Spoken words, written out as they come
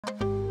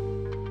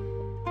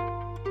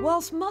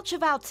Whilst much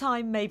of our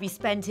time may be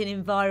spent in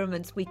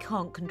environments we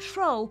can't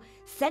control,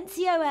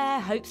 Sensio Air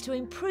hopes to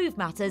improve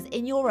matters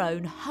in your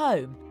own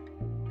home.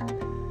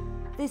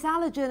 This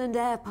allergen and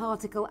air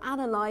particle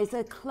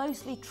analyzer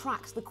closely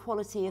tracks the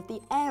quality of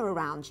the air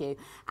around you,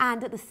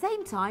 and at the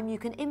same time you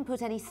can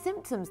input any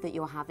symptoms that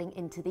you're having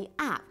into the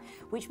app,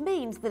 which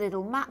means that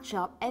it'll match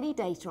up any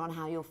data on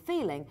how you're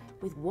feeling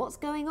with what's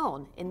going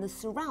on in the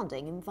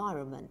surrounding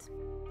environment.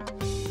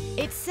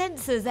 Its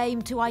sensors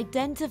aim to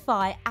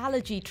identify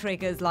allergy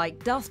triggers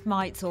like dust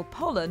mites or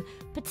pollen,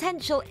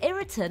 potential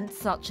irritants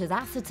such as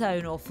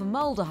acetone or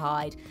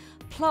formaldehyde,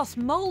 plus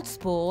mold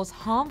spores,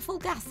 harmful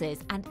gases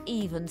and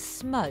even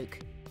smoke.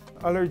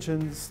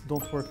 Allergens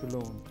don't work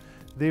alone.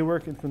 They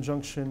work in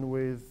conjunction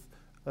with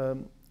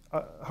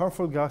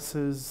harmful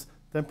gases,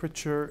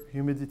 temperature,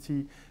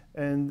 humidity,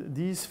 and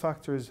these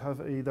factors have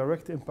a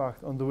direct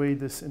impact on the way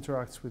this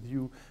interacts with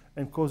you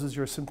and causes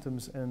your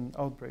symptoms and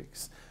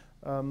outbreaks.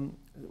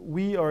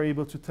 We are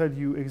able to tell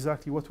you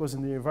exactly what was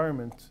in the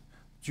environment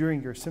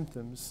during your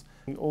symptoms.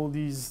 All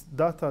these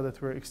data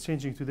that we're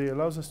exchanging today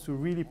allows us to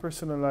really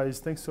personalize,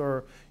 thanks to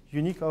our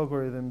unique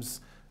algorithms,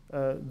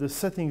 the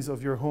settings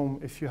of your home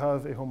if you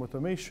have a home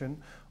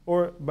automation,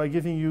 or by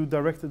giving you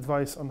direct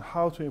advice on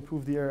how to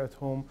improve the air at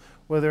home,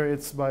 whether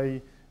it's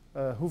by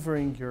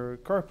hoovering your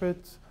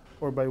carpet,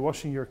 or by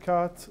washing your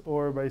cat,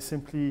 or by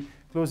simply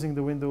closing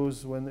the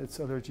windows when it's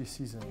allergy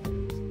season.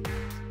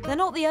 They're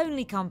not the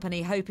only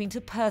company hoping to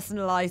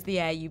personalise the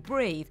air you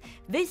breathe.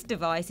 This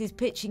device is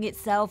pitching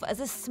itself as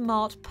a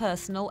smart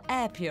personal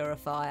air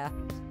purifier.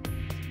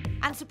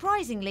 And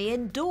surprisingly,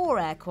 indoor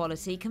air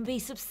quality can be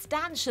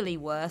substantially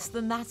worse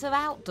than that of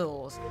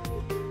outdoors.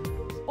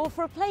 Or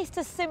for a place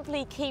to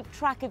simply keep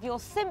track of your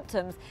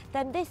symptoms,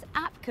 then this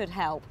app could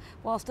help,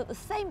 whilst at the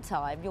same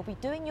time you'll be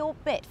doing your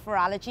bit for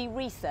allergy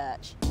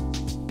research.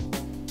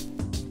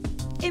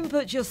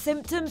 Input your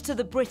symptoms to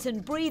the Britain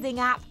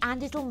Breathing app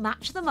and it'll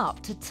match them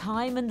up to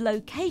time and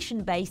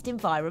location-based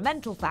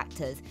environmental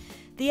factors.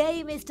 The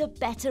aim is to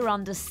better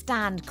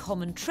understand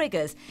common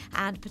triggers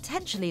and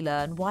potentially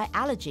learn why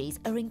allergies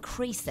are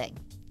increasing.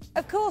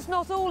 Of course,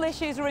 not all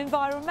issues are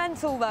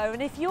environmental though,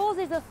 and if yours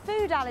is a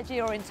food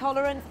allergy or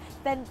intolerance,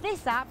 then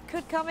this app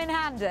could come in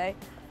handy.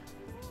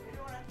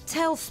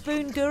 Tell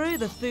Spoon Guru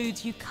the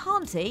foods you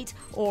can't eat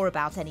or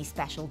about any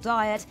special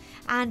diet,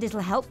 and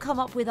it'll help come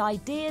up with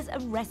ideas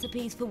and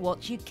recipes for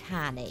what you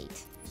can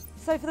eat.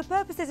 So for the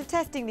purposes of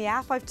testing the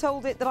app, I've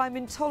told it that I'm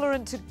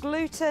intolerant to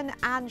gluten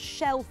and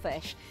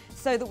shellfish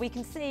so that we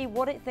can see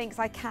what it thinks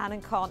I can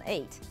and can't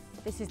eat.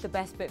 This is the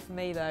best bit for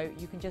me though,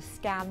 you can just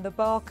scan the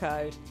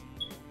barcode.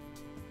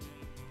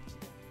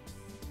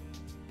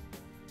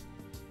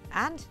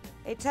 And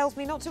it tells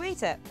me not to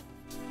eat it.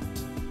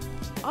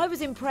 I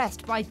was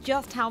impressed by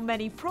just how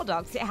many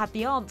products it had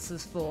the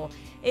answers for.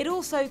 It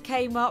also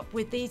came up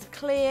with these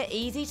clear,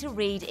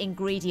 easy-to-read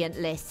ingredient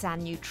lists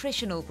and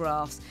nutritional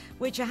graphs,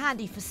 which are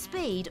handy for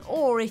speed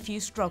or if you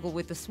struggle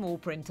with the small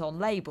print on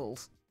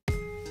labels.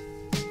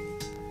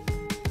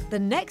 The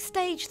next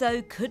stage,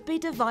 though, could be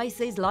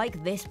devices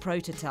like this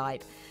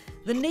prototype.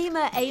 The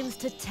NEMA aims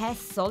to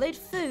test solid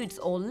foods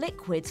or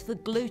liquids for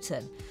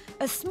gluten.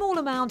 A small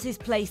amount is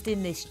placed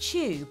in this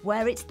tube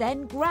where it's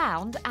then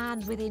ground,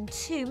 and within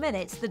 2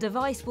 minutes the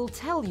device will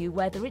tell you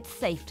whether it's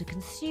safe to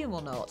consume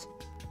or not.